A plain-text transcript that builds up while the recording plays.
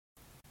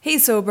Hey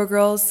Sober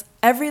Girls!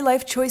 Every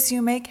life choice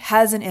you make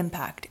has an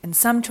impact, and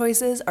some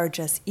choices are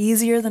just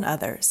easier than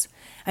others.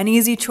 An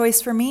easy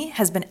choice for me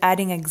has been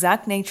adding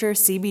Exact Nature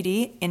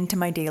CBD into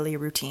my daily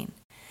routine.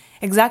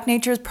 Exact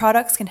Nature's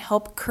products can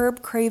help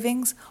curb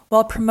cravings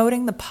while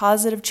promoting the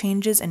positive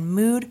changes in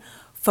mood,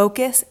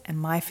 focus, and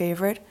my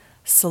favorite,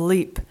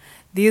 sleep.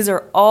 These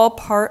are all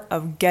part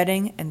of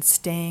getting and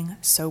staying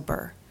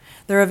sober.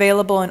 They're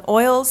available in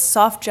oils,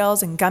 soft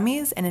gels, and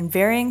gummies, and in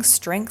varying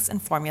strengths and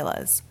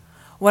formulas.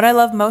 What I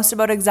love most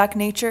about Exact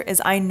Nature is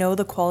I know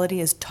the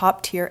quality is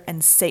top tier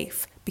and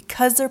safe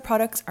because their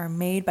products are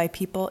made by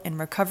people in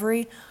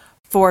recovery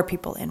for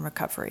people in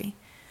recovery.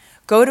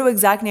 Go to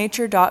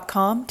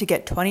exactnature.com to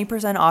get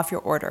 20% off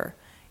your order.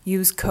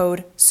 Use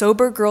code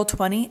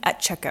SOBERGIRL20 at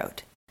checkout.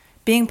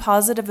 Being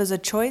positive is a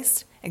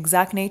choice.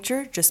 Exact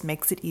Nature just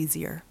makes it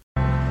easier.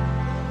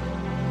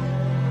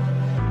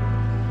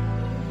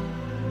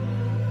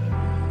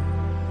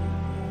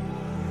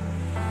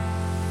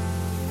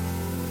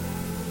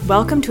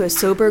 Welcome to a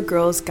Sober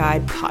Girls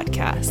Guide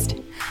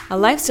podcast, a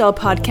lifestyle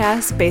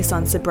podcast based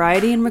on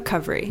sobriety and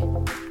recovery.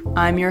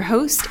 I'm your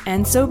host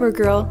and sober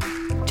girl,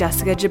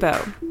 Jessica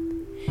Jabot.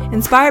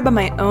 Inspired by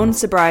my own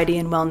sobriety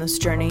and wellness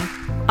journey,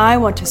 I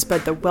want to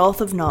spread the wealth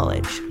of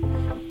knowledge.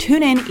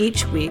 Tune in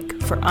each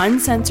week for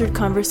uncensored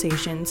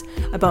conversations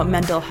about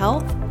mental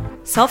health,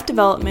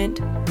 self-development,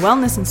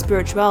 wellness and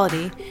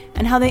spirituality,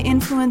 and how they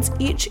influence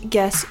each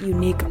guest's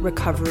unique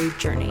recovery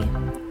journey.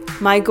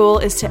 My goal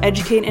is to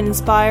educate and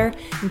inspire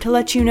and to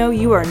let you know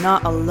you are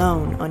not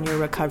alone on your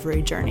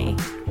recovery journey.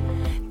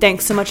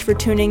 Thanks so much for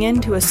tuning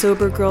in to a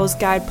Sober Girls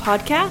Guide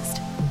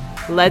podcast.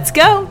 Let's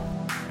go!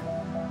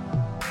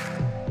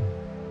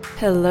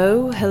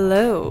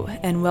 Hello,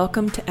 and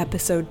welcome to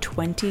episode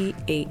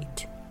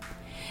 28.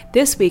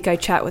 This week I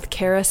chat with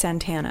Cara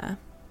Santana.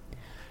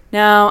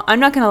 Now, I'm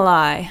not going to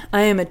lie,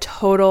 I am a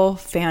total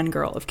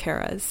fangirl of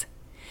Cara's.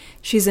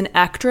 She's an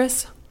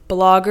actress,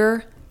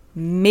 blogger,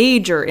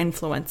 major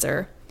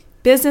influencer,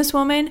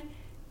 businesswoman,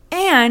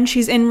 and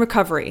she's in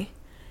recovery.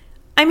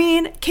 I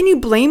mean, can you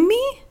blame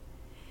me?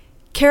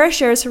 Cara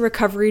shares her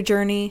recovery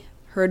journey,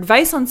 her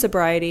advice on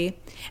sobriety,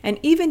 and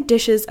even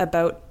dishes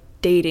about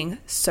dating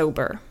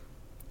sober.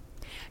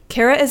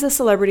 Cara is a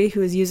celebrity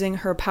who is using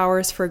her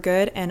powers for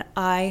good, and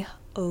I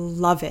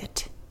love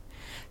it.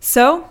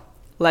 So,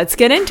 let's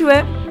get into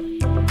it.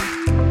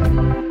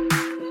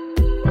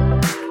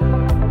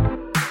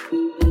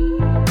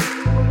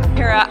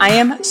 Cara, I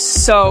am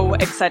so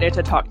excited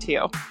to talk to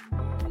you.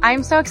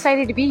 I'm so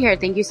excited to be here.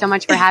 Thank you so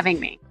much for having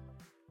me.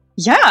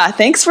 Yeah,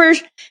 thanks for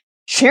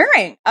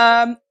sharing. So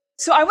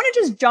I want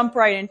to just jump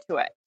right into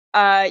it.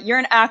 You're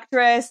an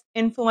actress,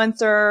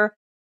 influencer,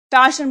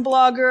 fashion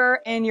blogger,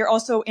 and you're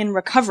also in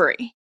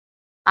recovery.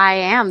 I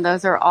am.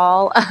 Those are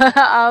all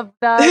of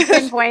the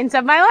pinpoints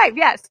of my life.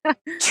 Yes.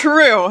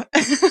 True.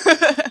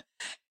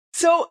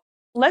 So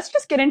let's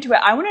just get into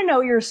it. I want to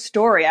know your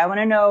story. I want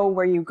to know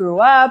where you grew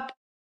up,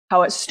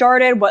 how it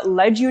started, what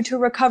led you to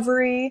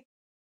recovery.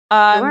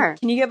 Sure.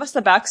 Can you give us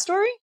the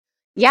backstory?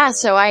 Yeah.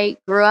 So I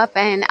grew up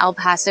in El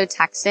Paso,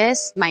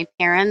 Texas. My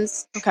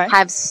parents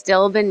have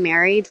still been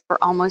married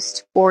for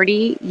almost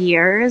 40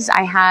 years.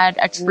 I had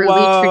a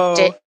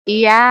truly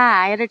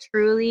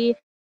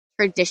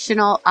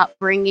traditional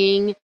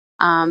upbringing.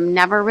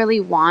 Never really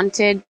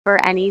wanted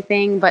for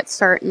anything, but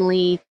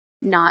certainly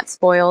not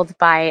spoiled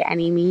by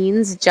any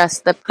means.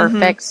 Just the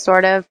perfect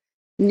sort of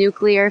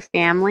nuclear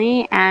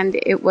family. And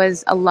it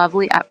was a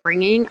lovely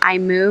upbringing. I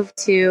moved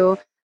to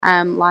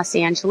Los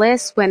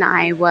Angeles when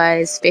I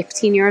was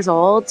 15 years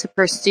old to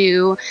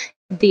pursue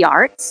the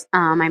arts.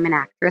 I'm an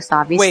actress,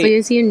 obviously,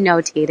 as you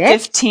notated.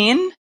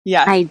 15?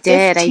 Yeah. I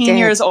did. 15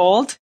 years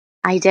old?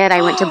 I did.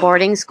 I went to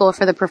boarding school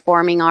for the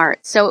performing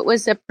arts. So it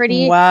was a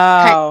pretty, it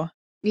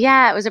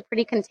was a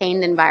pretty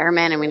contained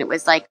environment. I mean, it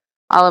was like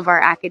all of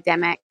our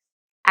academics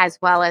as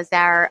well as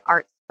our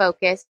arts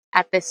focus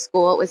at this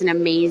school. It was an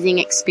amazing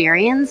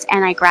experience.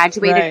 And I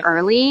graduated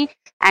early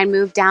and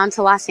moved down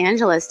to Los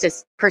Angeles to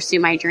pursue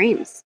my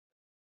dreams.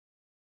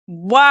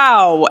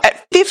 Wow.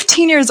 At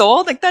 15 years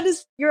old? Like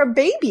you're a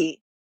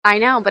baby. I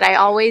know, but I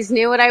always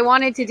knew what I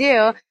wanted to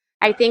do.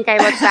 I think I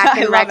look back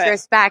in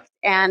retrospect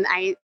and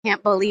I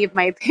can't believe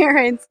my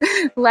parents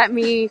let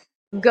me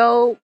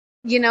go,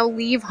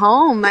 leave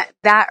home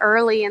that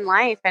early in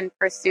life and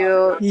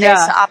pursue this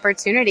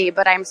opportunity.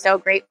 But I'm so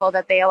grateful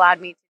that they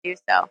allowed me to do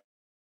so.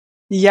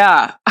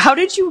 Yeah. How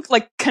did you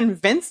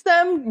convince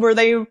them? Were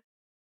they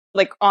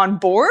on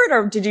board,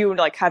 or did you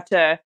have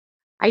to?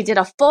 I did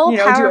a full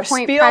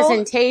PowerPoint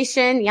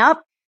presentation.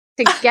 Yep.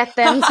 To get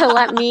them to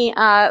let me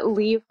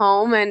leave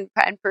home and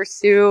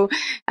pursue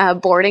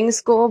boarding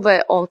school.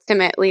 But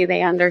ultimately,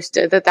 they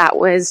understood that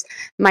was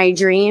my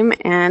dream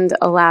and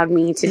allowed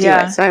me to do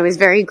it. So I was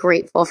very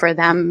grateful for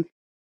them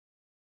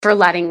for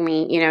letting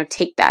me,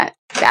 take that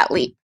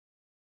leap.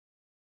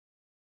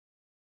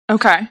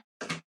 Okay.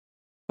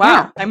 Wow.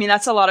 Yeah. I mean,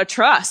 that's a lot of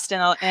trust in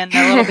a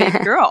little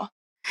baby girl.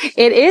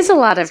 It is a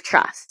lot of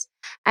trust.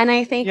 And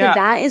I think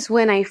that is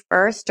when I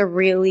first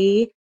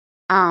really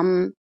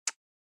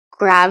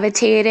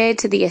gravitated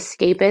to the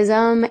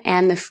escapism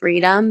and the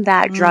freedom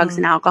that drugs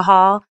and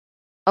alcohol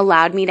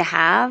allowed me to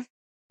have.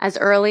 As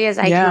early as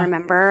I can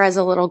remember as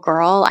a little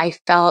girl, I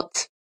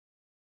felt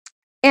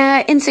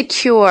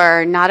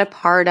insecure, not a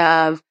part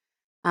of,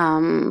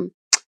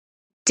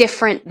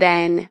 different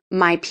than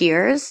my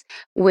peers,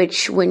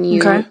 which when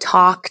you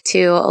talk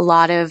to a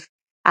lot of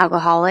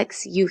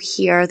alcoholics, you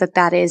hear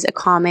that is a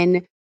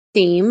common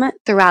theme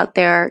throughout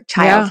their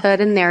childhood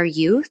and their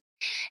youth.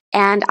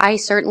 And I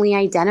certainly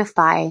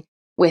identify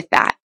with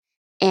that.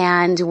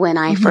 And when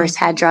I first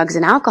had drugs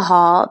and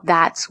alcohol,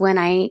 that's when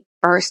I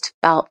first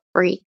felt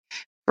free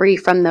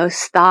from those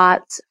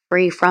thoughts,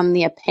 free from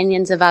the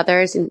opinions of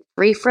others, and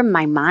free from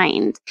my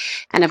mind.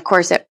 And of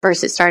course, at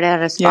first it started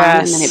out as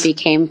fun, and then it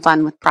became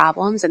fun with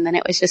problems, and then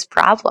it was just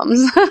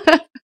problems.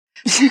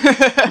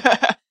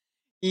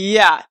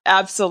 Yeah,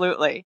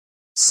 absolutely.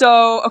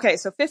 So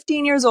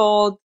 15 years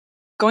old,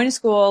 going to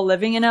school,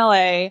 living in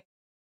LA.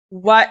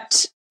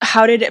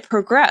 How did it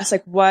progress?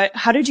 Like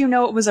how did you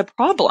know it was a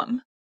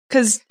problem?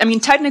 Because, I mean,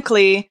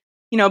 technically,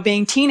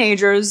 being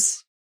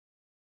teenagers,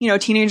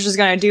 teenagers are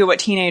going to do what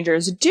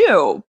teenagers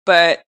do,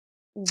 but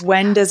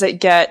when does it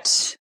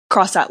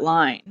cross that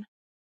line?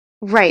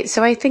 Right.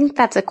 So I think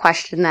that's a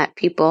question that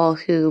people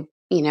who,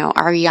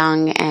 are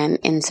young and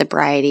in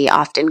sobriety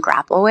often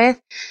grapple with.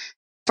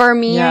 For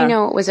me, I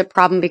know it was a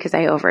problem because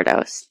I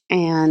overdosed,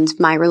 and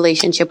my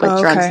relationship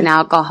with drugs and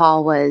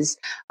alcohol was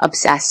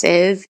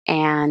obsessive,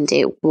 and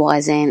it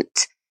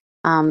wasn't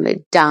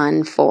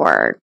done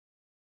for,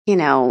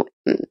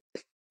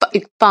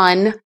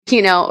 fun,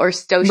 or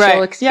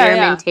social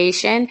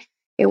experimentation.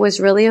 It was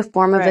really a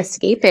form of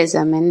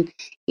escapism. And,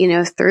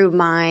 through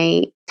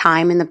my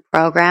time in the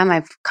program,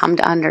 I've come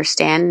to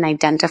understand and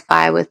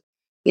identify with,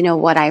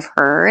 what I've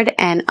heard,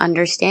 and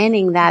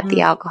understanding that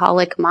the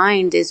alcoholic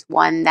mind is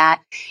one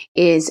that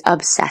is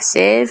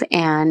obsessive,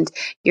 and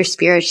your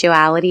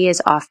spirituality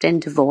is often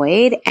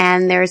devoid,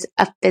 and there's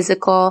a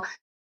physical,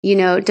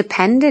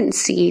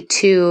 dependency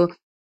to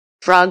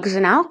drugs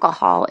and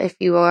alcohol if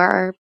you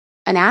are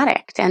an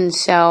addict. And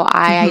so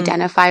I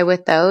identify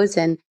with those.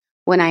 And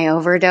when I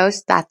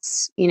overdosed,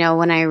 that's,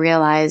 when I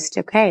realized,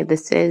 okay,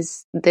 this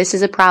is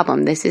a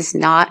problem. This is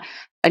not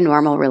a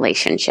normal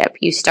relationship.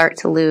 You start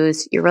to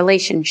lose your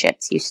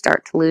relationships. You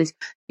start to lose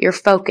your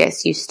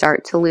focus. You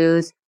start to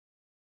lose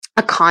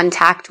a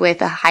contact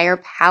with a higher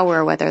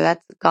power, whether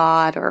that's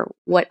God or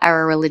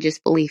whatever religious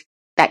belief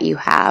that you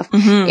have,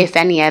 if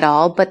any at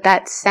all. But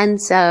that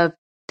sense of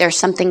there's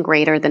something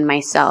greater than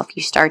myself.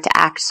 You start to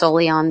act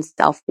solely on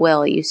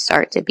self-will. You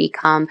start to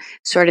become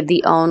sort of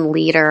the own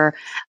leader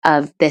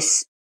of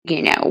this,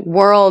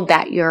 world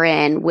that you're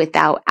in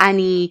without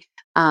any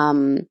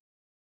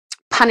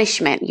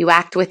punishment. You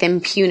act with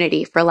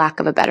impunity, for lack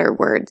of a better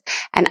word.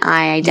 And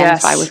I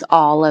identify with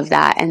all of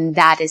that. And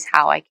that is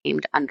how I came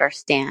to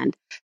understand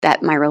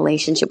that my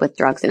relationship with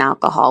drugs and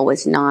alcohol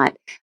was not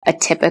a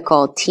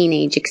typical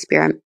teenage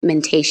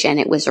experimentation.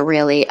 It was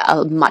really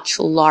a much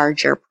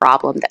larger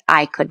problem that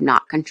I could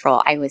not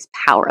control. I was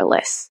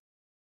powerless.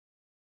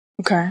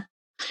 Okay.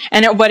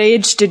 And at what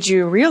age did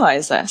you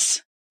realize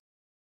this?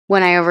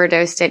 When I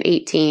overdosed at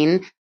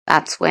 18,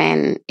 that's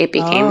when it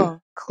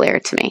became clear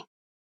to me.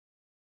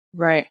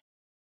 Right.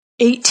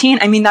 18.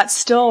 I mean, that's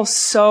still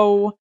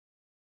so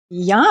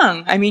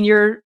young. I mean,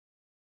 you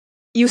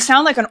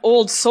sound like an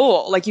old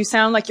soul. Like, you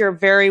sound like you're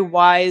very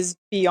wise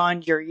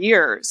beyond your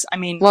years. I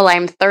mean, well,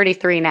 I'm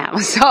 33 now.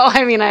 So,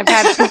 I mean, I've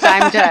had some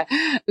time to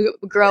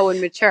grow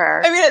and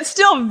mature. I mean, it's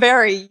still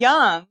very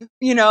young,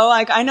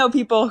 like I know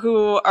people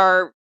who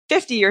are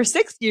 50 or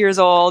 60 years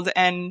old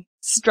and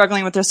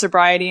struggling with their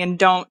sobriety and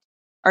don't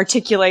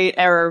articulate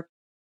or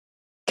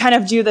kind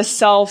of do the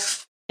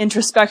self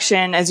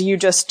introspection as you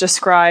just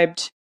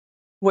described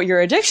what your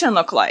addiction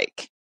looked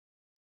like.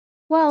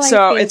 Well,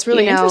 so it's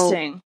really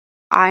interesting.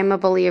 I'm a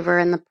believer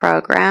in the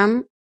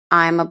program.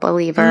 I'm a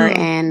believer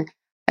in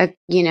a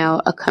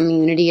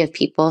community of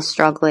people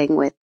struggling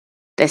with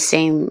the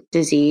same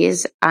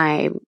disease.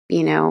 I,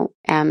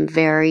 am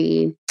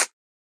very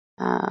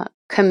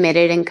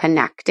committed and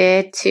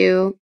connected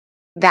to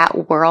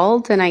that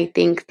world. And I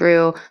think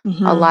through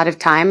a lot of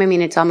time, I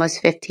mean, it's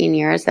almost 15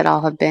 years that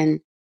I'll have been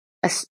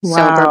a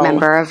sober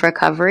member of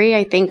recovery.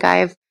 I think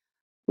I've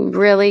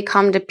really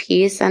come to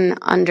peace and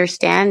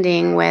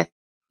understanding with,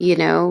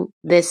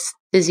 this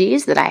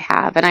disease that I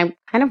have. And I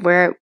kind of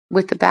wear it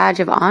with the badge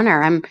of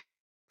honor. I'm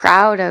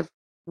proud of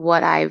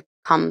what I've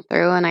come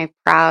through, and I'm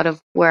proud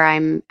of where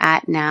I'm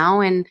at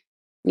now. And,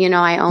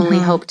 I only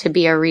hope to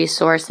be a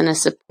resource and a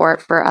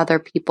support for other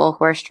people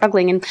who are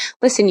struggling. And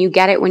listen, you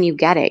get it when you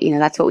get it.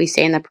 That's what we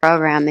say in the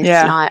program. It's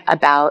not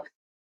about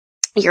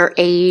your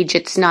age.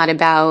 It's not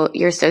about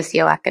your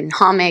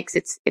socioeconomics.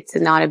 It's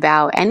not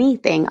about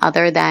anything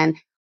other than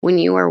when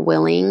you are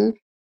willing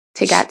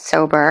to get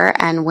sober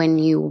and when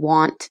you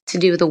want to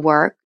do the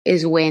work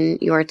is when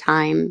your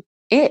time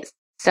is.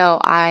 So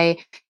it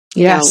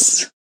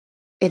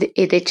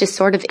just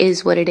sort of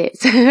is what it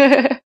is.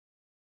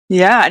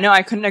 Yeah, no,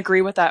 I couldn't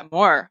agree with that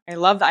more. I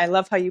love that. I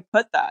love how you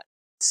put that.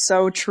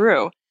 So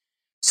true.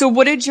 So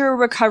what did your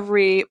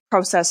recovery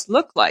process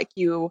look like?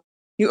 You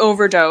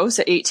overdosed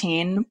at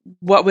 18.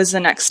 What was the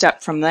next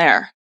step from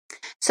there?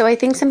 So I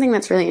think something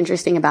that's really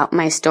interesting about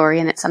my story,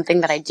 and it's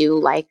something that I do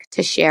like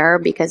to share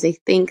because I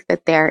think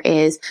that there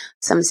is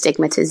some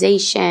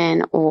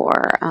stigmatization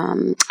or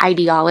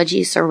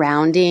ideology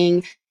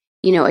surrounding,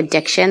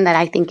 addiction that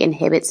I think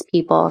inhibits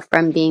people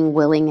from being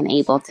willing and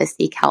able to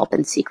seek help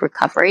and seek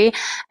recovery.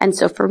 And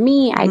so for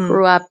me, I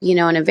grew up, in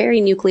a very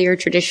nuclear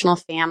traditional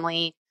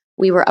family.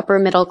 We were upper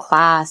middle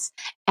class,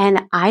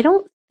 and I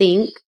don't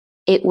think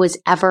it was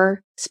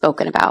ever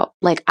spoken about.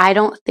 Like, I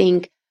don't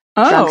think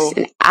drugs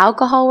and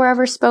alcohol were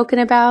ever spoken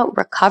about.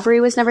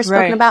 Recovery was never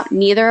spoken about.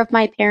 Neither of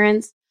my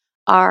parents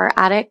are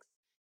addicts.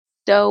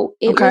 So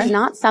it was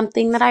not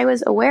something that I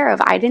was aware of.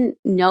 I didn't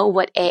know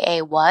what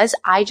AA was.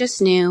 I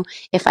just knew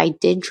if I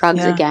did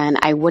drugs again,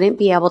 I wouldn't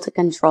be able to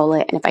control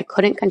it. And if I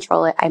couldn't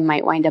control it, I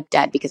might wind up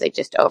dead because I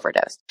just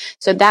overdosed.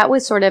 So that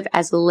was sort of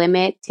as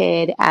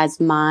limited as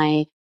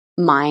my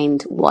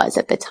mind was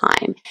at the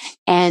time.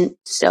 And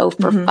so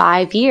for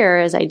 5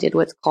 years, I did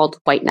what's called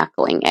white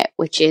knuckling it,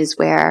 which is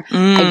where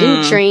I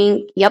didn't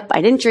drink. Yep,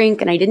 I didn't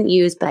drink and I didn't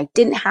use, but I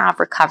didn't have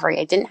recovery.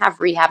 I didn't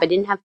have rehab. I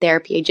didn't have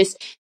therapy. I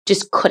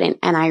just couldn't.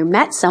 And I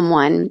met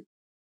someone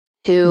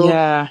who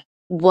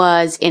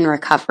was in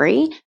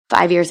recovery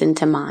 5 years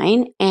into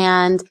mine.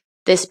 And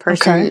this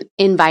person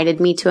invited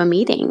me to a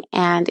meeting.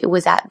 And it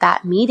was at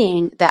that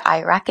meeting that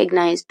I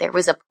recognized there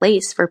was a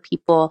place for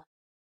people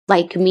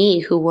like me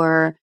who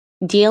were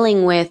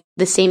dealing with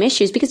the same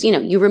issues because,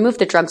 you remove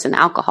the drugs and the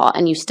alcohol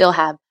and you still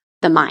have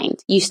the mind.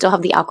 You still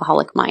have the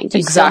alcoholic mind.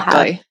 You still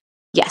have,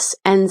 yes.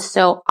 And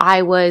so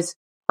I was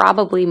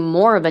probably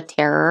more of a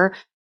terror,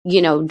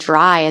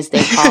 dry as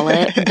they call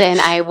it, than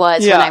I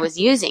was when I was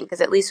using.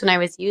 Because at least when I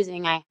was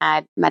using, I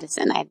had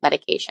medicine, I had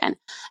medication.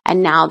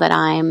 And now that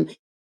I'm,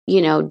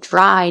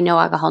 dry, no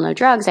alcohol, no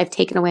drugs, I've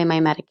taken away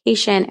my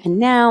medication. And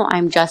now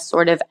I'm just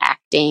sort of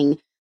acting,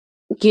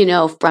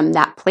 from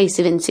that place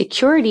of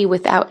insecurity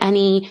without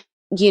any,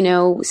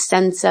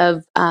 sense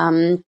of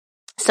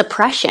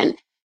suppression.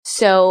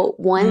 So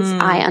once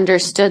I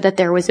understood that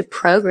there was a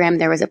program,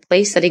 there was a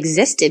place that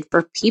existed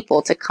for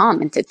people to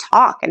come and to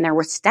talk, and there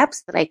were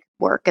steps that I could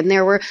work, and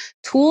there were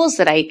tools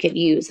that I could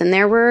use, and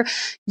there were,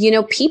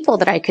 people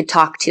that I could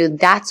talk to,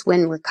 that's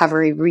when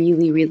recovery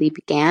really, really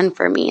began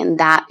for me. And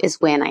that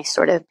is when I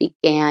sort of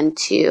began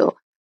to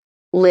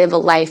live a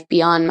life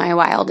beyond my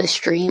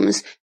wildest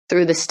dreams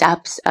through the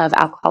steps of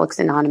Alcoholics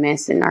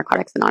Anonymous and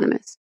Narcotics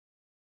Anonymous.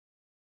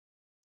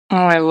 Oh,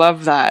 I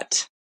love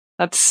that.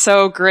 That's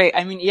so great.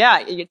 I mean,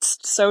 it's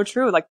so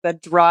true. Like the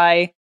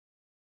dry,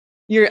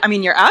 you're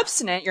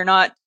abstinent, you're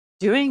not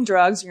doing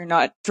drugs, you're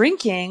not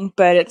drinking,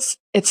 but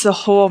it's the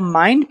whole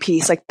mind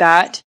piece. Like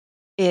that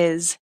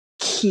is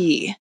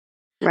key.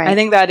 Right. I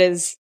think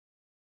that's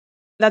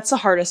the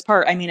hardest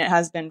part. I mean, it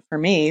has been for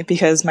me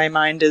because my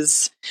mind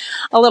is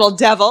a little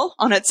devil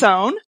on its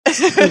own,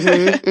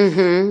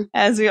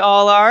 as we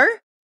all are.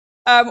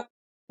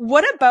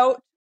 What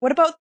about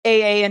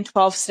AA and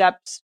 12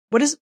 steps?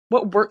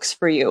 What works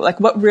for you? Like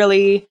what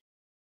really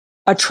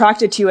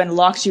attracted to you and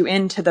locked you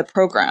into the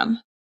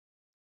program?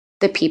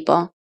 The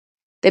people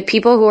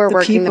who are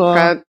working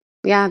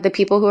the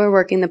people who are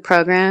working the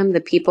program,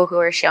 the people who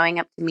are showing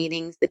up to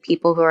meetings, the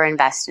people who are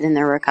invested in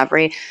their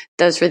recovery.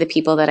 Those were the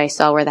people that I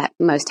saw were that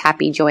most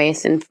happy,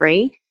 joyous, and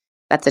free.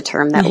 That's a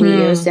term that we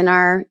used in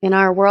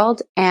our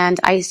world. And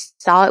I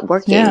saw it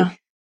working. Yeah.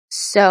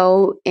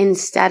 So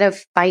instead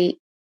of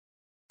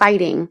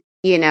fighting,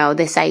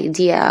 this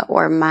idea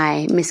or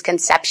my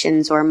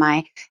misconceptions or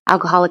my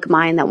alcoholic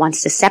mind that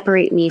wants to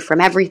separate me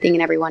from everything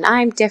and everyone.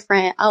 I'm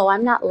different. Oh,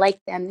 I'm not like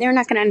them. They're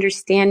not going to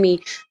understand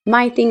me.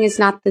 My thing is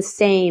not the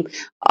same.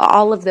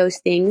 All of those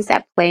things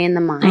that play in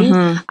the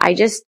mind. I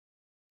just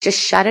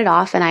shut it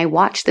off. And I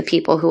watched the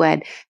people who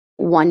had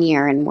 1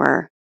 year and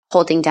were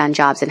holding down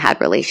jobs and had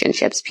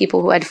relationships,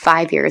 people who had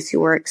 5 years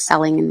who were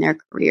excelling in their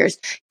careers,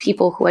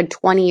 people who had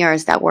 20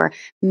 years that were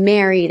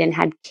married and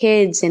had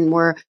kids and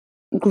were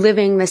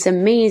living this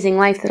amazing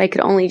life that I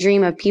could only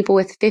dream of, people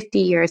with 50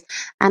 years.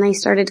 And I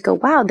started to go,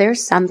 wow,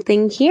 there's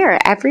something here.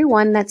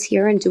 Everyone that's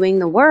here and doing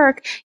the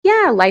work,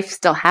 life's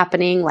still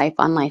happening, life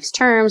on life's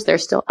terms.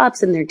 There's still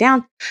ups and there's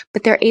downs,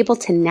 but they're able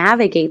to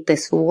navigate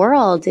this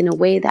world in a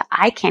way that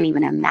I can't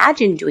even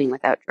imagine doing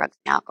without drugs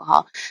and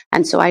alcohol.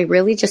 And so I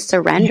really just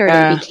surrendered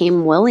and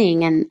became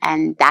willing.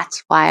 And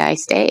that's why I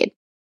stayed.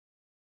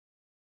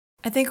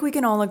 I think we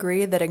can all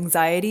agree that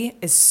anxiety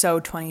is so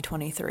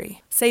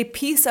 2023. Say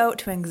peace out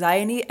to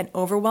anxiety and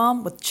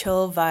overwhelm with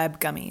Chill Vibe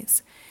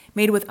gummies.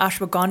 Made with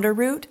ashwagandha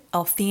root,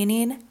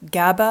 L-theanine,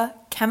 GABA,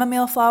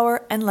 chamomile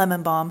flower, and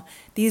lemon balm,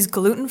 these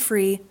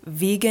gluten-free,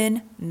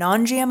 vegan,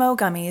 non-GMO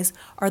gummies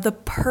are the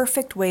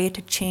perfect way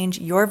to change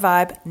your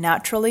vibe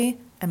naturally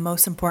and,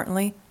 most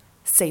importantly,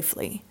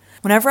 safely.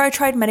 Whenever I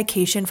tried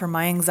medication for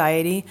my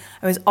anxiety,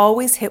 I was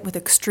always hit with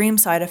extreme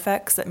side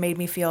effects that made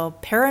me feel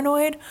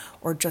paranoid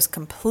or just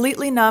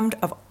completely numbed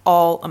of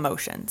all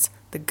emotions,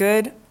 the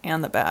good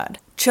and the bad.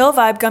 Chill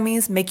Vibe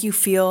gummies make you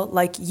feel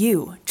like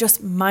you,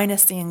 just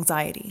minus the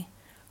anxiety.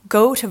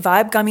 Go to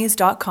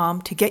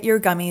vibegummies.com to get your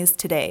gummies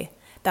today.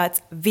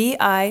 That's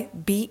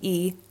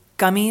VIBE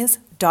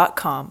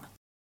gummies.com.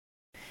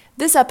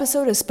 This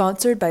episode is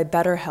sponsored by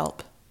BetterHelp.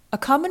 A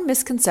common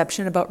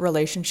misconception about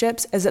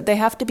relationships is that they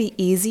have to be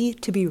easy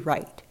to be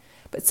right.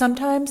 But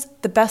sometimes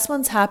the best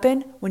ones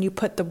happen when you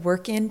put the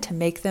work in to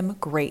make them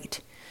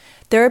great.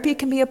 Therapy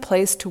can be a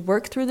place to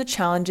work through the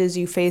challenges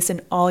you face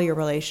in all your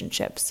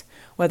relationships,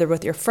 whether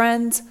with your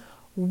friends,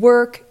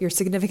 work, your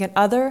significant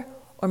other,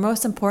 or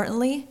most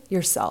importantly,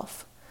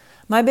 yourself.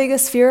 My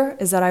biggest fear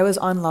is that I was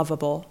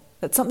unlovable,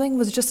 that something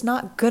was just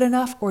not good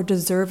enough or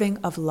deserving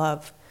of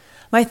love.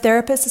 My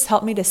therapist has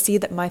helped me to see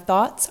that my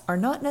thoughts are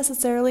not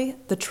necessarily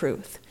the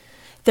truth.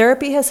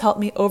 Therapy has helped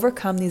me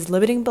overcome these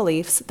limiting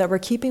beliefs that were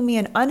keeping me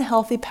in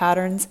unhealthy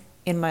patterns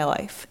in my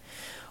life.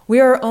 We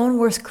are our own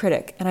worst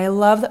critic, and I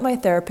love that my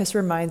therapist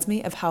reminds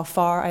me of how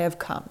far I have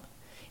come.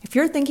 If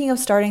you're thinking of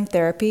starting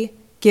therapy,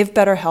 give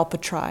BetterHelp a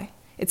try.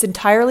 It's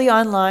entirely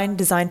online,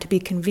 designed to be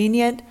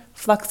convenient,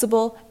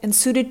 flexible, and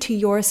suited to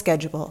your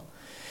schedule.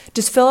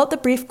 Just fill out the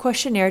brief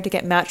questionnaire to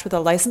get matched with a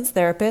licensed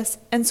therapist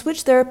and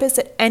switch therapists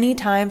at any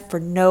time for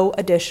no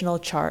additional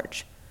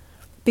charge.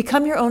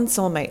 Become your own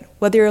soulmate,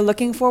 whether you're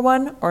looking for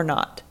one or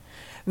not.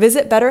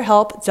 Visit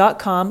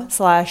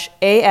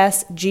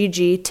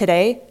betterhelp.com/ASGG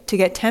today to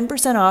get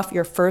 10% off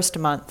your first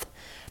month.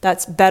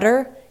 That's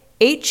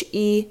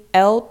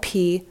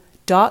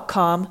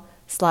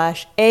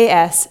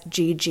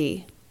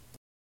betterhelp.com/ASGG.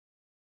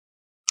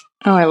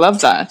 Oh, I love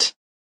that.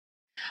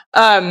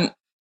 Why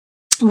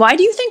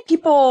do you think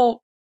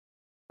people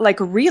like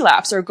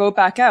relapse or go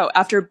back out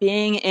after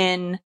being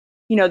in,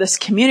 this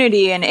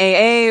community in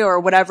AA or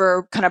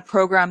whatever kind of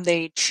program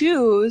they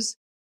choose?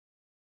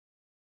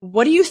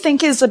 What do you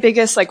think is the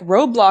biggest like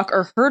roadblock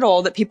or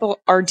hurdle that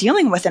people are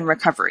dealing with in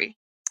recovery?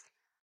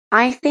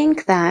 I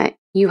think that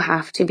you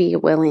have to be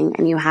willing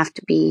and you have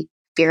to be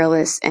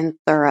fearless and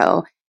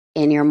thorough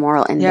in your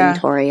moral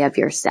inventory of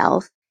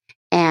yourself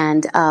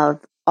and of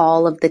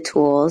all of the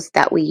tools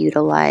that we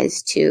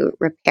utilize to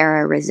repair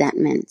our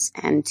resentments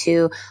and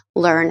to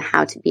learn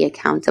how to be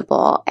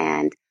accountable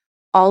and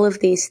all of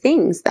these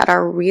things that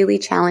are really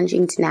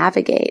challenging to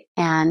navigate.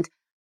 And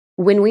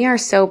when we are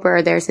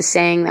sober, there's a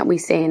saying that we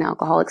say in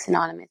Alcoholics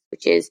Anonymous,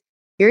 which is,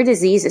 your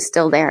disease is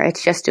still there.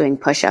 It's just doing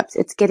push-ups.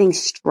 It's getting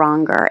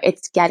stronger.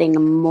 It's getting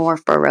more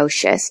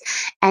ferocious.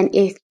 And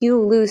if you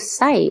lose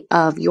sight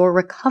of your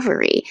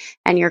recovery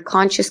and your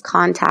conscious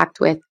contact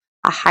with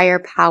a higher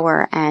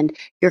power and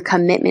your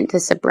commitment to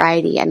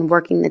sobriety and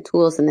working the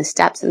tools and the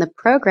steps in the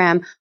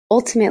program,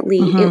 ultimately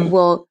it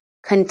will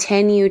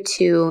continue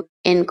to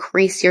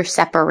increase your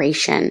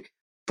separation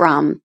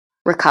from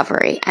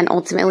recovery. And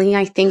ultimately,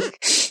 I think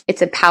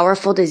it's a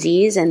powerful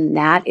disease, and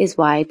that is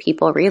why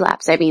people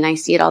relapse. I mean, I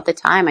see it all the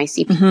time. I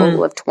see people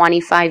who have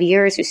 25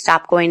 years who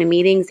stop going to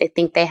meetings. They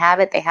think they have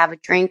it. They have a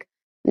drink.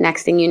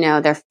 Next thing you know,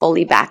 they're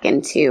fully back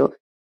into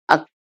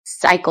a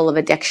cycle of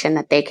addiction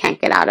that they can't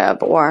get out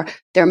of, or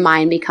their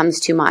mind becomes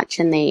too much.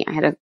 And I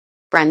had a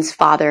friend's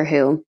father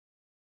who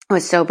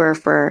was sober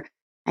for,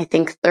 I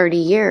think, 30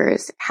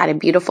 years, had a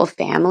beautiful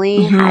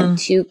family, had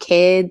 3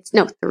 kids,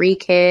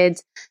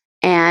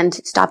 and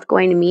stopped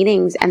going to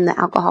meetings. And the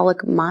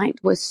alcoholic mind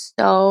was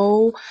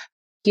so,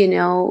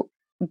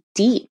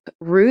 deep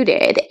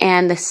rooted.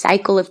 And the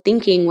cycle of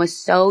thinking was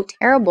so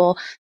terrible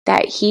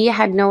that he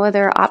had no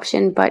other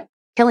option but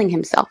killing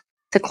himself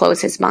to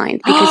close his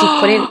mind, because he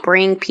couldn't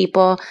bring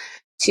people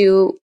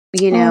to,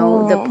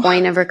 the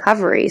point of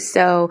recovery.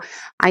 So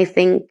I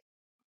think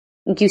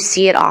you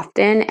see it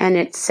often, and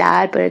it's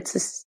sad, but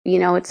it's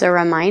it's a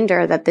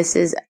reminder that this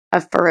is a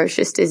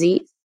ferocious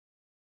disease.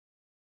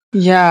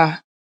 Yeah.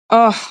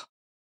 Oh,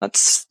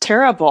 that's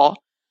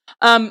terrible.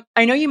 I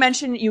know you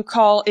mentioned you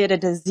call it a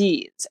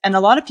disease, and a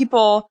lot of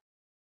people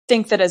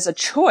think that as a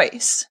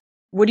choice.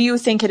 What do you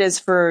think it is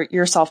for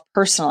yourself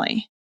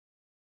personally?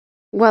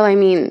 Well, I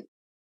mean,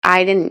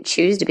 I didn't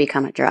choose to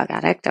become a drug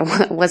addict.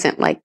 I wasn't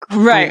Right.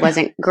 I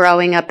wasn't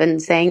growing up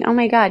and saying, oh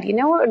my God,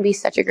 what would be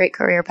such a great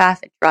career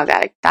path? A drug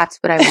addict. That's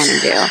what I want to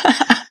do.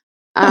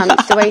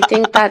 So I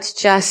think that's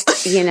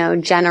just,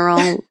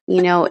 general,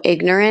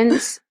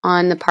 ignorance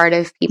on the part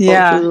of people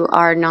who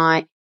are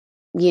not,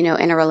 in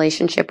a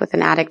relationship with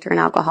an addict or an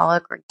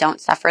alcoholic, or don't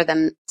suffer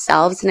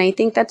themselves. And I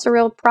think that's a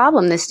real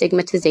problem, the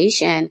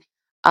stigmatization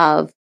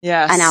of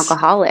an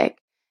alcoholic.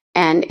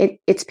 And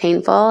it's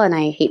painful, and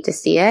I hate to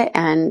see it.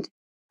 And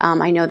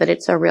I know that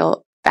it's a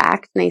real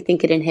fact, and I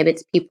think it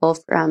inhibits people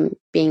from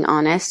being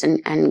honest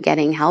and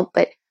getting help.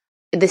 But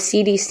the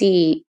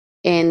CDC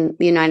in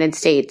the United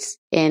States,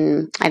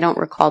 I don't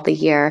recall the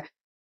year,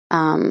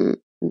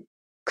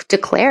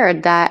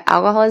 declared that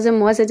alcoholism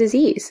was a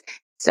disease.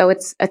 So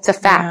it's a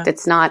fact.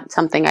 It's not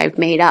something I've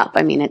made up.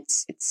 I mean,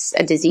 it's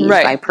a disease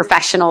by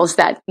professionals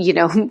that,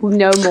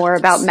 know more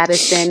about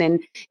medicine and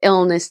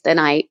illness than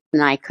I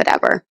could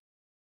ever.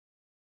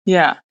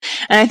 Yeah.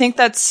 And I think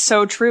that's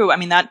so true. I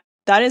mean, that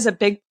is a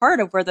big part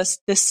of where this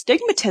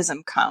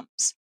stigmatism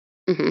comes.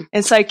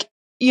 It's like,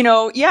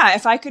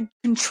 if I could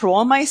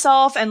control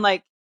myself, and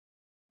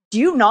do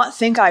you not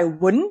think I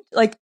wouldn't?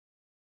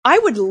 I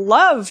would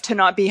love to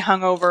not be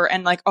hungover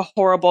and like a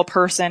horrible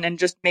person and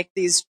just make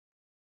these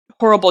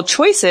horrible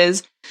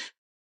choices,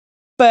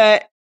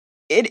 but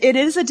it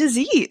is a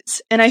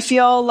disease. And I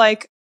feel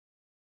like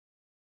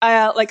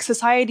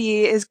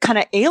society is kind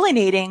of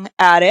alienating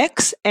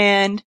addicts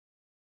and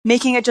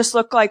making it just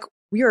look like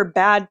we are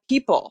bad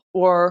people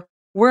or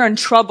we're in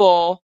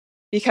trouble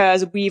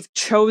because we've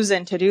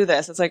chosen to do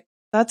this. It's like,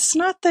 that's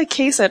not the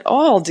case at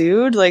all,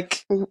 dude.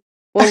 Like, well,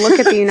 look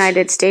at the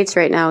United States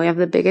right now. We have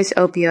the biggest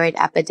opioid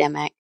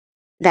epidemic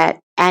that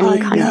any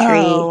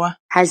country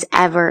has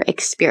ever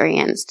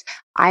experienced.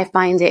 I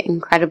find it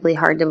incredibly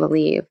hard to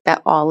believe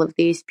that all of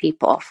these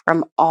people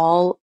from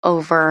all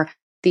over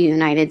the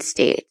United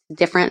States,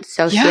 different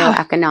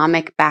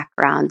socioeconomic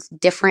backgrounds,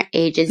 different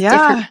ages,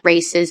 different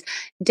races,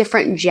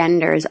 different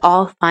genders,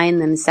 all find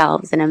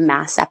themselves in a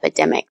mass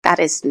epidemic. That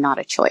is not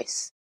a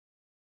choice.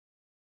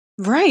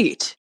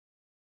 Right.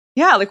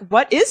 Yeah. Like,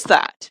 what is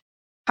that?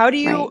 How do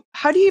you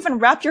even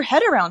wrap your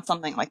head around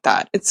something like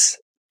that? It's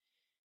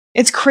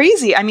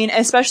crazy. I mean,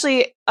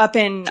 especially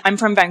I'm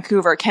from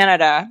Vancouver,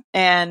 Canada,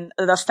 and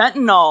the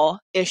fentanyl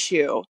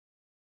issue,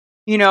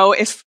 you know,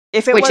 if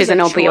it Which was is an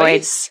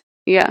opioid.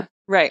 Yeah.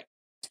 Right.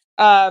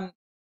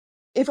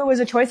 If it was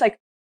a choice, like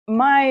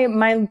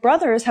my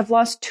brothers have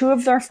lost two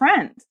of their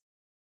friends,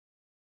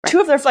 two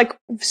of their like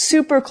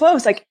super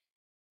close, like,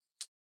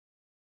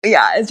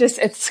 yeah,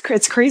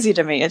 it's crazy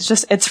to me.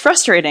 It's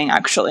frustrating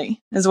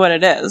actually is what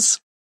it is.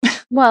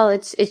 Well,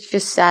 it's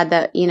just sad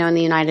that, you know, in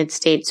the United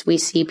States, we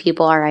see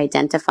people are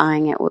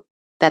identifying it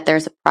that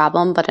there's a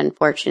problem, but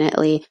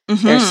unfortunately,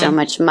 there's so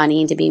much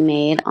money to be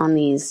made on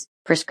these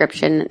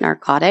prescription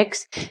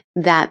narcotics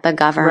that the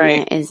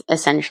government is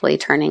essentially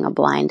turning a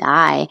blind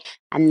eye.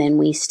 And then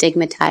we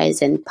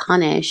stigmatize and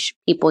punish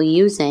people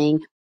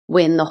using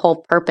when the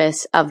whole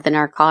purpose of the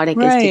narcotic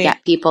is to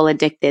get people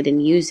addicted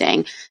and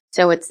using.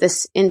 So it's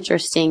this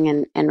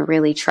interesting and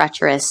really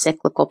treacherous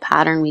cyclical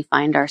pattern we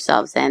find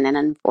ourselves in. And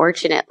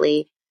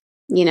unfortunately,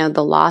 you know,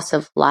 the loss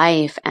of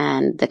life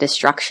and the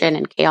destruction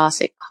and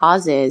chaos it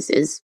causes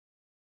is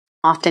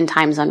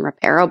oftentimes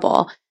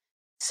unrepairable.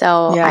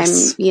 So I'm,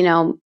 you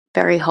know,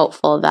 very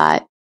hopeful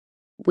that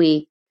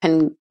we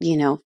can, you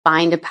know,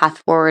 find a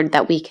path forward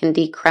that we can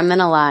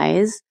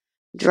decriminalize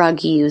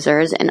drug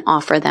users and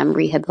offer them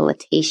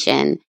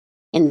rehabilitation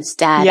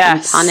instead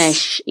and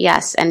punish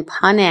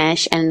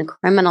and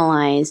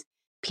criminalize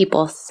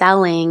people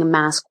selling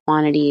mass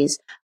quantities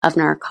of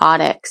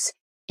narcotics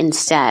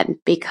instead,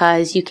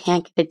 because you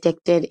can't get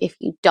addicted if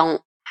you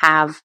don't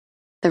have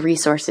the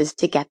resources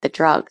to get the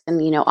drugs.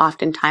 And, you know,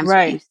 oftentimes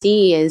what you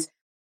see is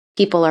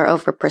people are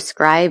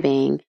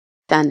overprescribing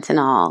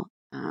fentanyl,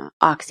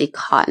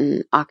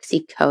 Oxycontin,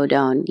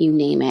 oxycodone, you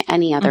name it,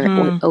 any other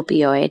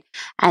opioid.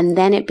 And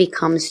then it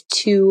becomes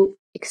too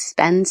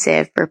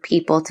expensive for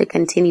people to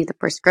continue the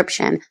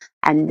prescription.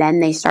 And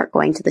then they start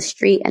going to the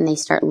street and they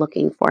start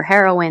looking for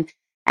heroin.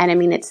 And I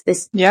mean, it's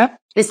this,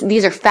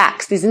 these are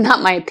facts. This is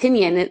not my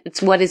opinion.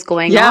 It's what is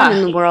going on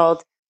in the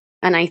world.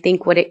 And I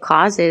think what it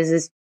causes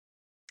is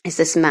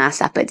this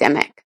mass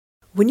epidemic.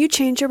 When you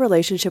change your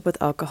relationship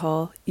with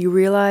alcohol, you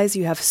realize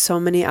you have so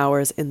many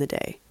hours in the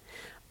day.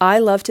 I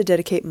love to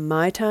dedicate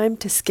my time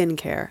to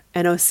skincare,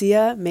 and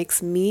Osea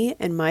makes me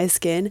and my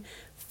skin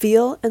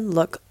feel and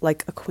look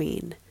like a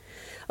queen.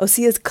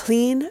 Osea's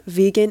clean,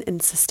 vegan,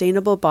 and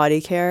sustainable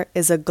body care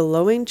is a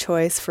glowing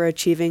choice for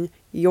achieving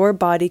your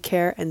body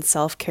care and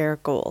self-care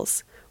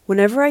goals.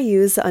 Whenever I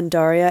use the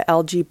Undaria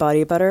algae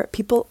body butter,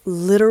 people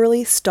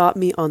literally stop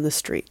me on the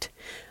street.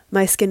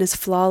 My skin is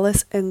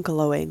flawless and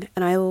glowing,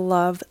 and I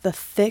love the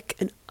thick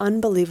and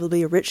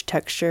unbelievably rich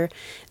texture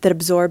that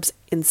absorbs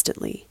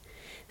instantly.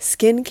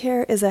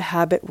 Skincare is a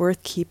habit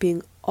worth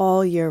keeping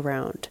all year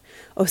round.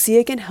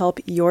 Osea can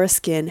help your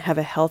skin have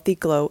a healthy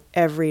glow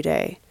every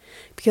day.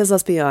 Because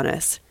let's be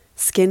honest,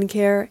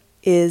 skincare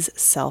is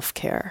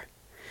self-care.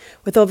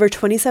 With over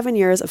 27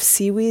 years of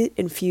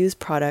seaweed-infused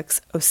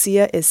products,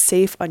 Osea is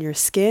safe on your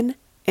skin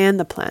and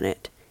the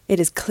planet.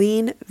 It is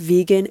clean,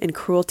 vegan, and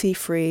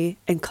cruelty-free,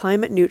 and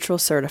climate-neutral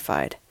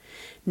certified.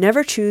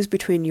 Never choose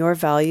between your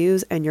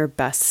values and your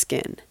best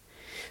skin.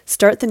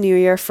 Start the new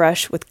year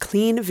fresh with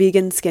clean,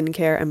 vegan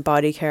skincare and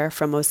body care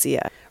from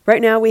Osea.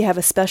 Right now, we have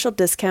a special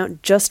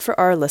discount just for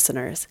our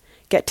listeners.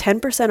 Get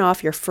 10%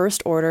 off your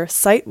first order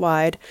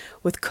site-wide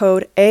with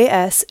code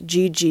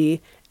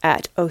ASGG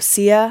at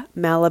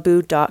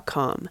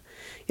OseaMalibu.com.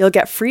 You'll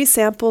get free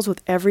samples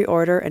with every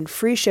order and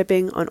free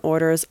shipping on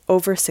orders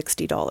over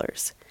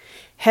 $60.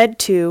 Head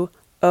to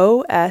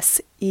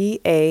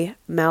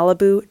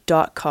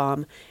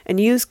OSEAMalibu.com and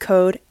use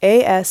code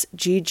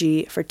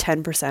ASGG for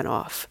 10%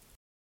 off.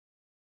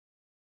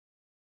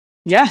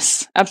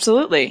 Yes,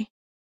 absolutely.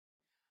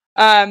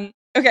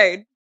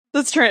 Okay,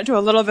 let's turn it to a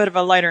little bit of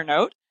a lighter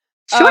note.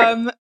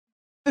 Sure.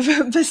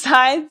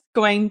 Besides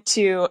going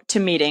to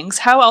meetings,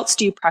 how else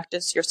do you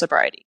practice your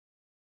sobriety?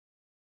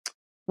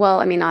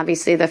 Well, I mean,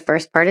 obviously the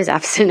first part is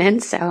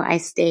abstinence. So I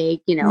stay,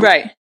 you know,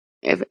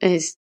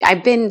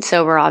 I've been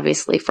sober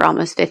obviously for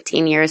almost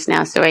 15 years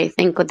now. So I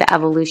think with the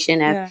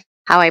evolution of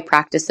how I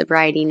practice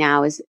sobriety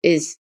now is,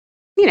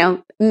 you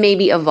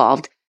maybe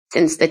evolved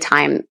since the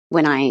time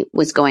when I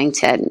was going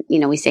to,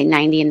 we say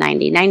 90 and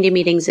 90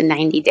 meetings in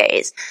 90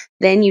 days.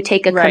 Then you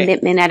take a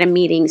commitment at a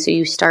meeting. So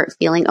you start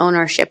feeling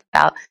ownership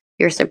about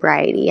your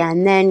sobriety.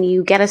 And then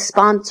you get a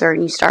sponsor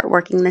and you start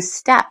working the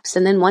steps.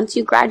 And then once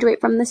you graduate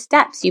from the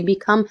steps, you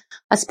become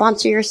a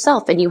sponsor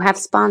yourself and you have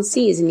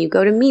sponsees and you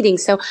go to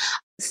meetings. So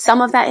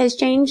some of that has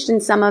changed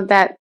and some of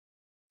that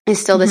is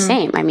still the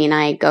same. I mean,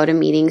 I go to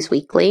meetings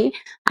weekly.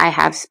 I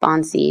have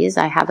sponsees.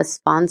 I have a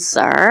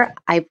sponsor.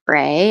 I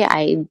pray.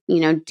 I,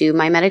 do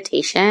my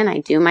meditation. I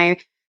do my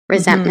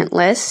resentment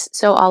list.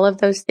 So all of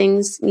those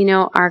things,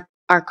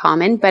 are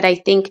common. But I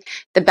think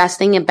the best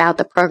thing about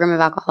the program of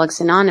Alcoholics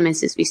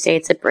Anonymous is we say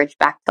it's a bridge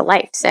back to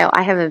life. So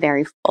I have a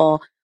very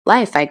full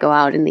life. I go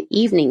out in the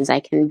evenings. I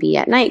can be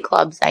at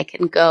nightclubs. I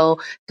can go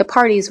to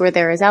parties where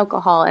there is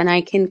alcohol, and I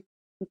can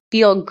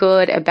feel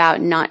good about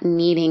not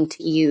needing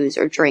to use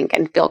or drink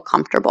and feel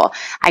comfortable.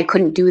 I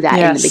couldn't do that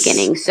in the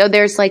beginning. So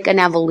there's like an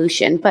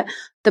evolution, but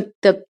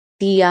the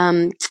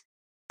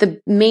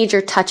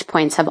major touch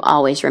points have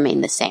always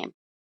remained the same.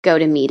 Go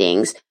to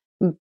meetings,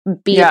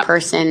 be a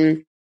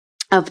person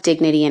of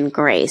dignity and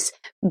grace,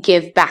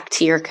 give back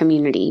to your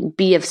community,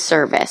 be of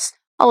service.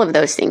 All of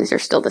those things are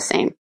still the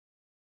same.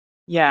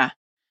 Yeah.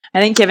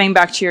 I think giving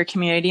back to your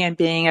community and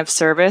being of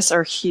service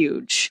are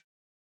huge.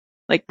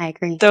 Like, I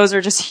agree. Those are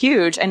just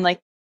huge. And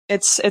like,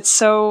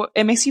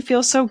 it makes you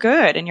feel so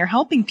good and you're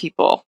helping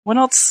people. What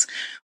else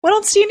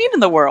do you need in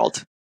the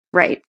world?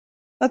 Right.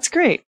 That's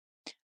great.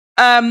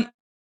 So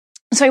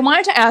I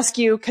wanted to ask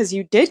you, because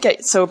you did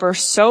get sober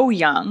so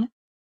young,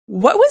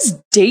 what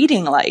was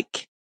dating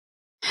like?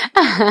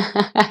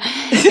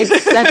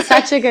 That's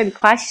such a good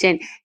question.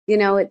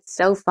 It's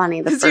so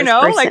funny. The first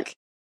person,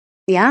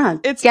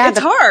 it's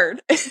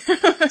hard.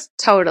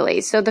 Totally.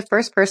 So the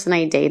first person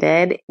I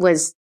dated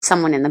was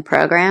someone in the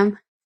program,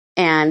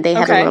 and they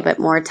had a little bit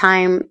more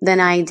time than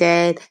I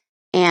did.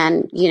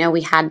 And,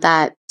 we had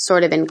that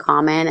sort of in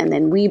common. And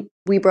then we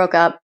broke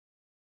up,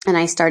 and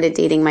I started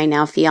dating my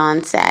now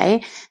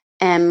fiance.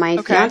 And my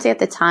fiance at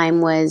the time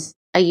was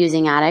a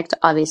using addict,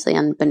 obviously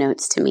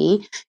unbeknownst to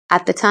me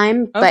at the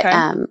time, but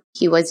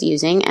he was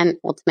using, and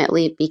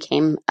ultimately it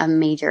became a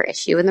major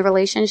issue in the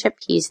relationship.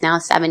 He's now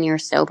 7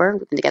 years sober.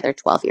 We've been together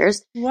 12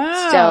 years.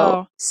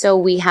 Wow. So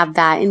we have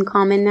that in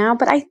common now.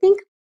 But I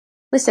think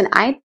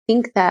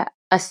that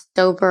a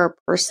sober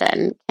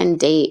person can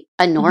date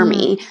a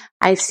normie.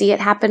 I see it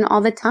happen all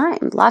the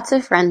time. Lots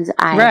of friends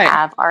I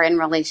have are in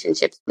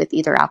relationships with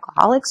either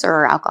alcoholics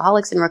or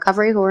alcoholics in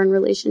recovery who are in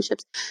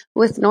relationships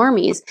with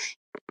normies.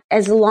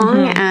 As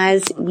long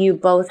as you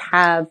both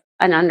have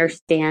an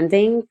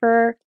understanding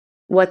for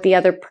what the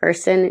other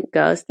person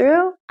goes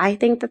through, I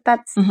think that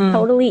that's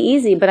totally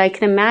easy. But I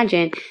can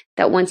imagine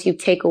that once you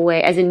take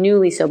away, as a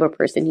newly sober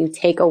person, you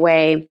take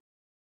away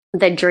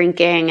the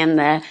drinking and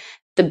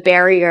the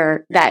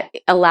barrier that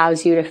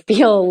allows you to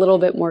feel a little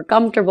bit more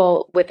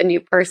comfortable with a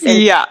new person.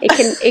 Yeah.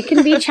 It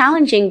can be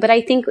challenging, but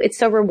I think it's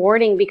so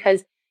rewarding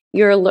because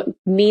you're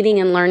meeting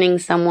and learning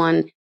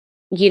someone,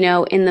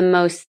 in the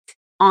most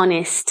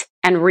honest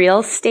and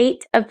real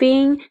state of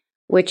being,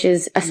 which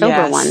is a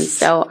sober one.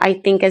 So I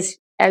think as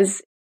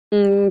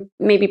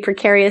maybe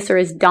precarious or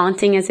as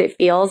daunting as it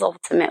feels,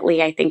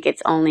 ultimately, I think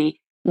it's only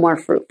more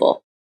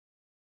fruitful.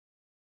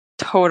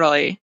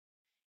 Totally.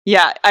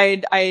 Yeah,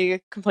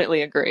 I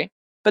completely agree.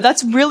 But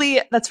that's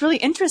really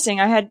interesting.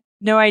 I had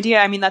no idea.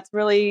 I mean, that's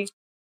really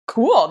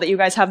cool that you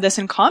guys have this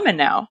in common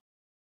now.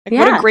 Like,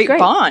 what a great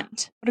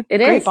bond. What a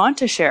great bond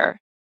to share.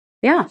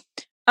 Yeah.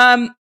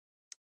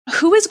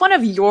 Who is one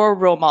of your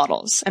role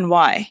models and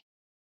why?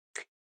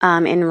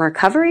 In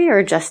recovery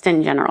or just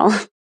in general?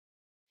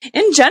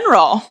 In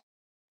general.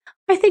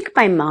 I think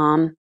my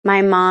mom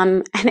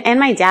and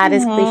my dad,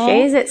 as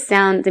cliche as it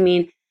sounds, I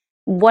mean,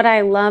 what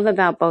I love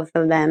about both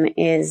of them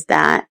is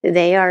that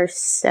they are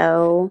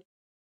so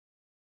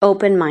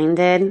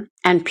open-minded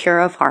and pure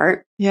of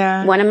heart.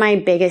 Yeah. One of my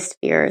biggest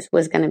fears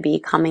was going to be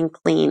coming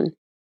clean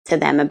to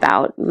them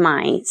about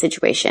my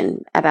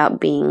situation,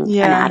 about being an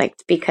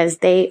addict, because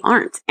they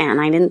aren't.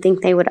 And I didn't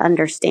think they would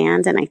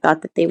understand. And I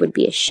thought that they would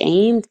be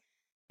ashamed.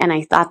 And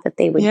I thought that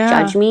they would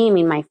judge me. I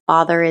mean, my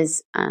father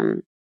is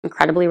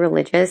incredibly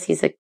religious.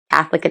 He's a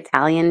Catholic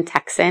Italian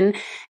Texan,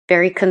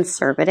 very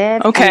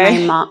conservative. Okay.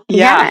 And my mom,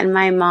 and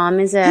my mom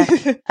is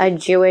a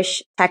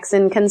Jewish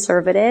Texan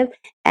conservative.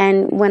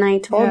 And when I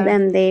told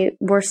them, they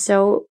were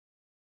so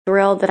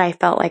thrilled that I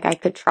felt like I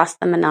could trust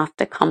them enough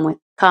to come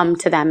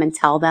to them and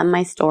tell them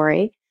my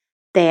story.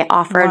 They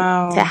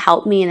offered to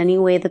help me in any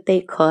way that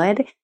they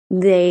could.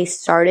 They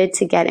started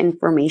to get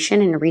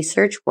information and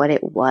research what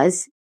it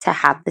was to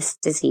have this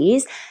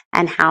disease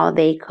and how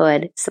they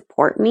could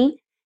support me.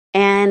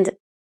 And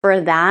for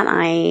that,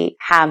 I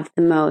have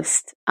the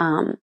most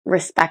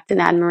respect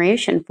and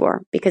admiration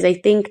for, because I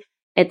think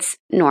it's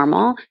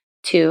normal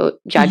to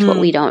judge what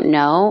we don't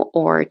know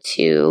or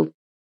to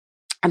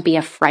be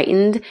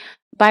frightened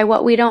by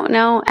what we don't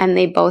know. And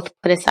they both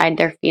put aside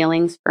their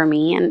feelings for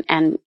me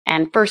and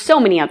for so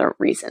many other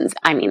reasons.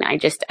 I mean,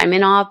 I'm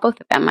in awe of both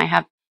of them. I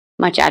have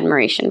much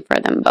admiration for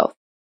them both.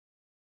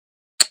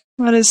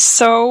 That is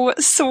so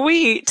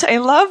sweet. I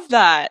love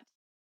that.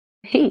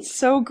 Thanks.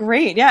 So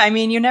great. Yeah, I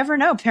mean, you never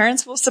know.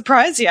 Parents will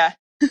surprise you.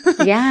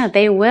 Yeah,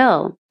 they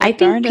will. I The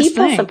think darndest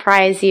people thing.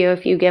 surprise you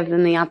if you give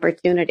them the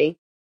opportunity.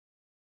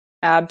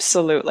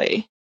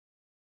 Absolutely.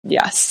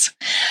 Yes.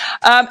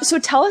 So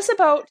tell us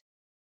about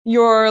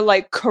your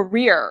like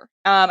career.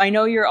 I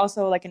know you're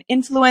also like an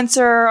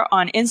influencer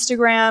on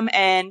Instagram,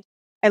 and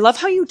I love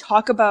how you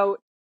talk about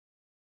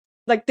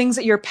like things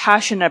that you're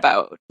passionate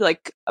about,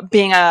 like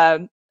being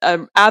a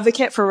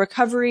advocate for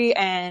recovery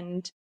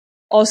and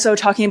also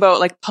talking about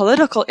like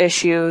political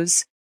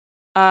issues.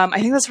 I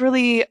think that's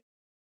really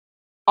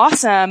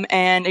awesome,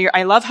 and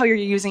I love how you're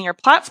using your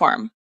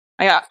platform.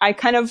 I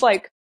kind of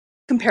like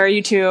compare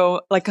you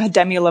to like a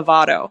Demi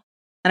Lovato,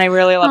 and I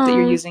really love that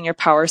you're Oh, using your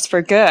powers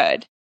for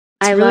good.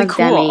 It's I really love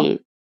cool. Demi.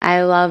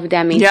 I love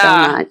Demi so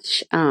Yeah,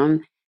 much. yeah,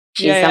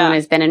 She's someone yeah.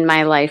 who's been in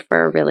my life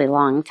for a really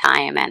long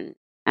time, and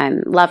I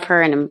love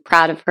her and I'm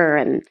proud of her,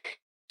 and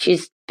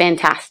she's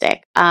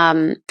fantastic.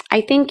 I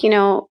think,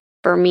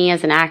 for me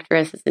as an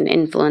actress, as an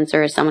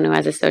influencer, as someone who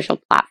has a social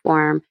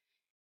platform,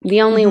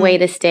 the only Mm-hmm. way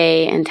to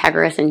stay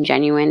integrous and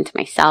genuine to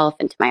myself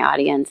and to my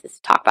audience is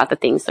to talk about the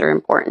things that are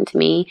important to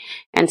me.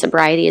 And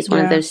sobriety is one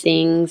of Yeah, those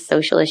things.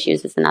 Social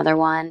issues is another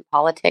one.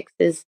 Politics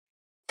is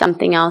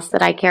something else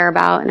that I care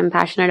about and I'm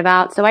passionate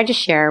about. So I just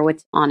share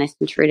what's honest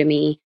and true to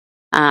me.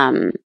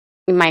 Um,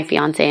 my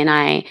fiance and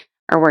I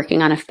are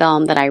working on a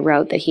film that I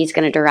wrote that he's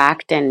going to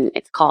direct, and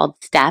it's called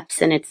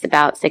Steps, and it's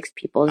about 6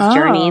 people's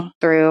journey oh,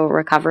 through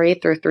recovery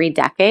through 3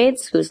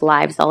 decades whose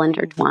lives all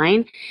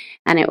intertwine.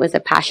 And it was a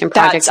passion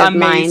that's project of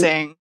mine.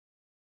 amazing.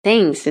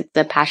 Thanks. It's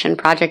a passion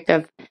project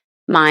of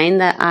mine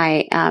that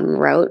I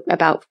wrote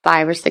about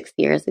 5 or 6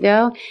 years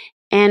ago.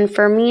 And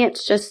for me,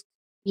 it's just,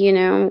 you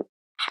know,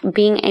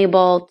 being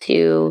able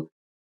to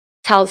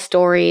tell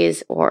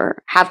stories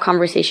or have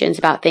conversations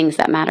about things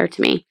that matter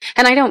to me.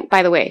 And I don't,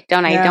 by the way,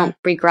 I Yeah, don't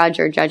begrudge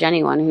or judge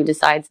anyone who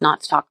decides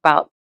not to talk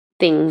about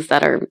things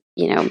that are,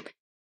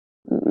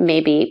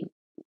 maybe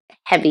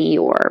heavy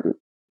or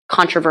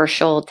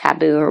controversial,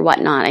 taboo or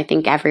whatnot. I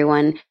think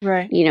everyone,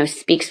 right.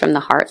 speaks from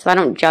the heart. So I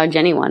don't judge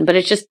anyone, but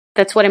it's just,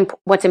 that's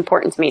what's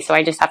important to me. So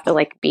I just have to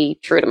like be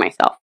true to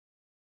myself.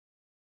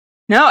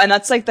 No, and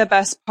that's like the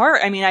best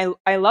part. I mean,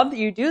 I love that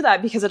you do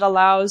that because it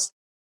allows,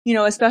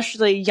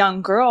 especially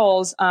young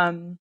girls,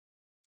 in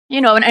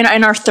our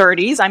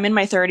 30s. I'm in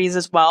my 30s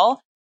as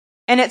well.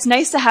 And it's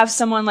nice to have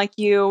someone like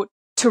you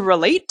to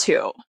relate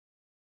to.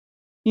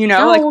 Like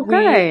Oh, well,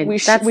 good. we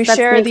That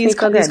share makes me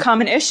feel these good.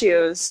 common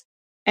issues.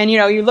 And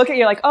you look at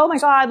you're like, "Oh my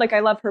God, like I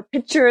love her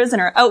pictures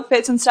and her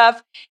outfits and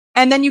stuff."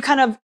 And then you kind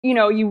of,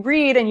 you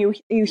read and you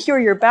hear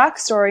your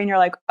backstory and you're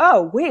like,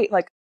 "Oh, wait,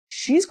 like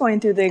she's going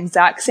through the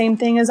exact same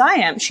thing as I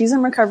am. She's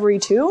in recovery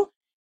too."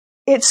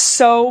 It's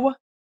so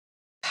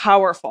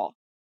powerful.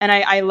 And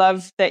I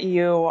love that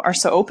you are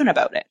so open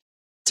about it.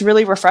 It's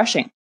really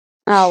refreshing.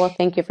 Oh, well,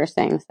 thank you for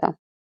saying so.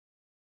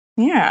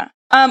 Yeah.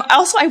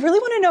 Also, I really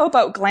want to know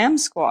about Glam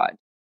Squad.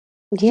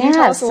 Can you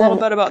tell Yeah. us a little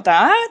bit about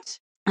that?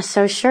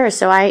 So sure.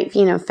 So I,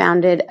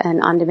 founded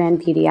an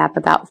on-demand PD app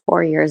about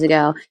 4 years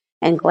ago,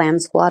 and Glam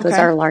Squad was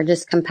Okay. our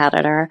largest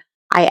competitor.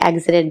 I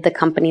exited the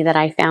company that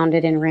I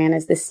founded and ran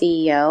as the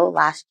CEO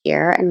last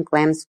year, and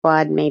Glam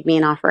Squad made me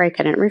an offer I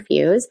couldn't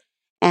refuse.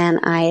 And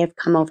I have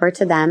come over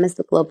to them as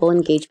the global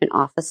engagement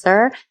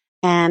officer.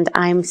 And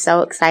I'm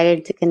so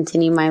excited to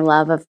continue my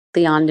love of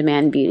the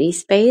on-demand beauty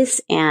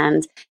space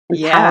and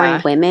empowering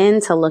Yeah.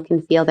 women to look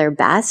and feel their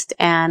best.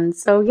 And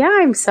so, yeah,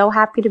 I'm so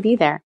happy to be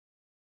there.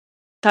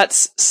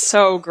 That's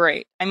so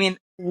great. I mean,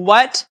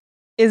 what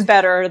is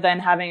better than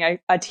having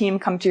a team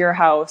come to your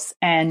house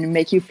and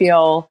make you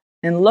feel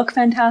and look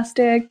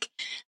fantastic?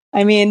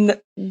 I mean,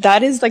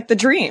 that is like the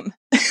dream.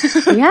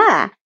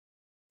 Yeah,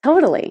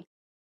 totally.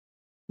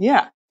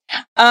 Yeah.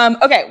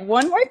 Okay.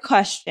 One more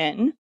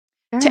question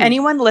to Sure.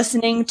 anyone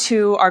listening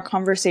to our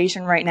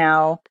conversation right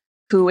now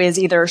who is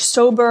either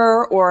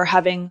sober or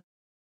having,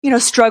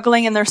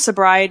 struggling in their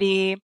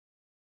sobriety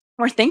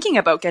or thinking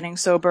about getting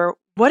sober.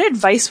 What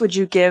advice would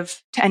you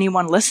give to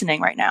anyone listening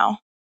right now?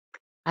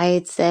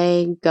 I'd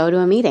say go to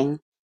a meeting.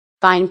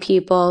 Find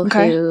people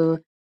Okay. who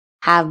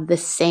have the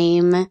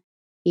same,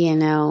 you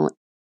know,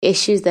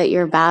 issues that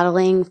you're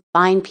battling.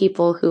 Find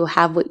people who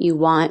have what you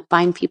want.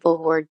 Find people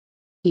who are,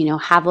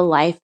 have a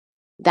life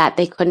that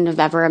they couldn't have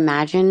ever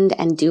imagined,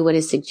 and do what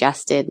is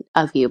suggested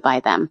of you by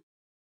them.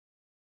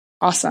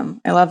 Awesome.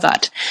 I love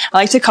that. I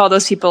like to call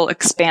those people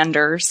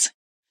expanders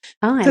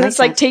Oh, I because like it's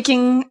like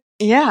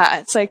that.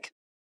 it's like,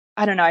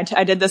 I don't know.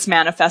 I did this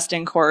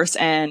manifesting course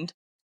and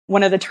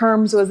one of the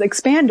terms was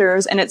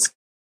expanders, and it's,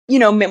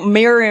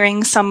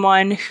 mirroring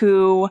someone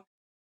who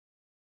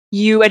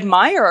you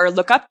admire or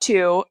look up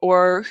to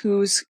or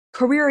whose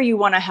career you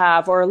want to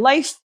have or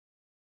life,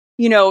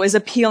 is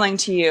appealing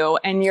to you,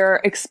 and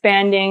you're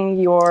expanding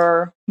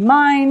your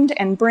mind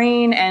and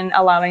brain and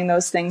allowing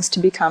those things to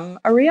become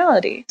a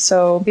reality.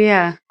 So,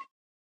 Yeah.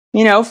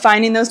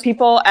 finding those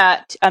people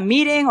at a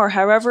meeting or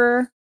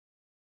however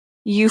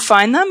you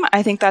find them,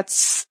 I think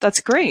that's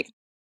great.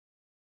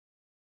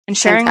 and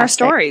sharing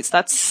Fantastic. our stories.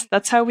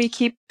 That's how we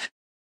keep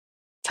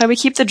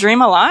the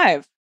dream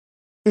alive.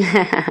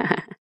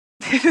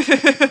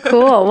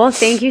 Cool. Well,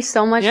 thank you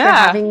so much for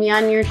having me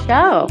on your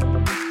show.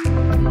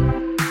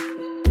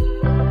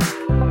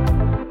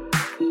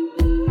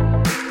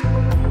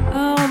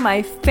 Oh,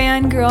 my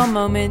fangirl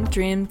moment,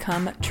 dream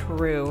come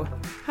true.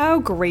 How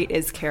great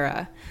is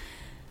Cara?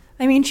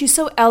 I mean, she's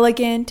so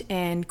elegant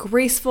and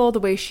graceful the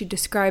way she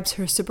describes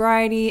her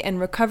sobriety and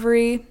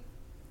recovery.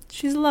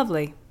 She's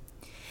lovely.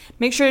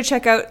 Make sure to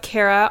check out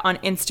Cara on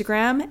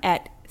Instagram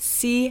at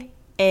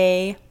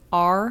Cara,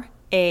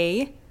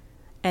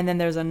 and then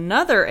there's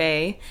another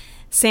A,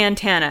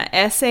 Santana,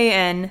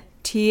 Santana.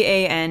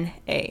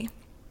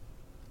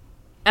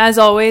 As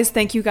always,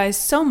 thank you guys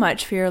so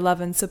much for your love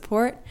and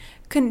support.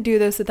 Couldn't do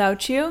this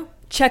without you.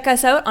 Check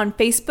us out on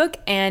Facebook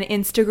and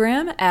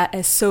Instagram at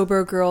A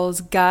Sober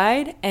Girls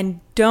Guide, and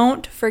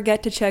don't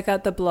forget to check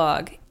out the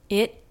blog.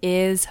 It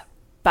is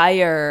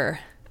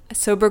fire.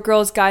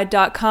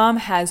 SoberGirlsGuide.com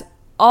has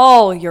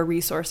all your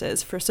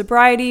resources for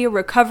sobriety,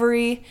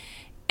 recovery,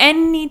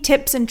 any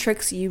tips and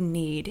tricks you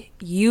need.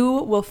 You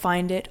will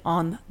find it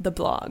on the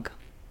blog.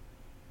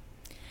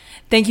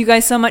 Thank you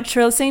guys so much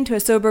for listening to A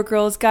Sober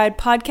Girls Guide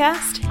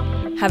podcast.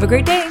 Have a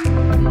great day.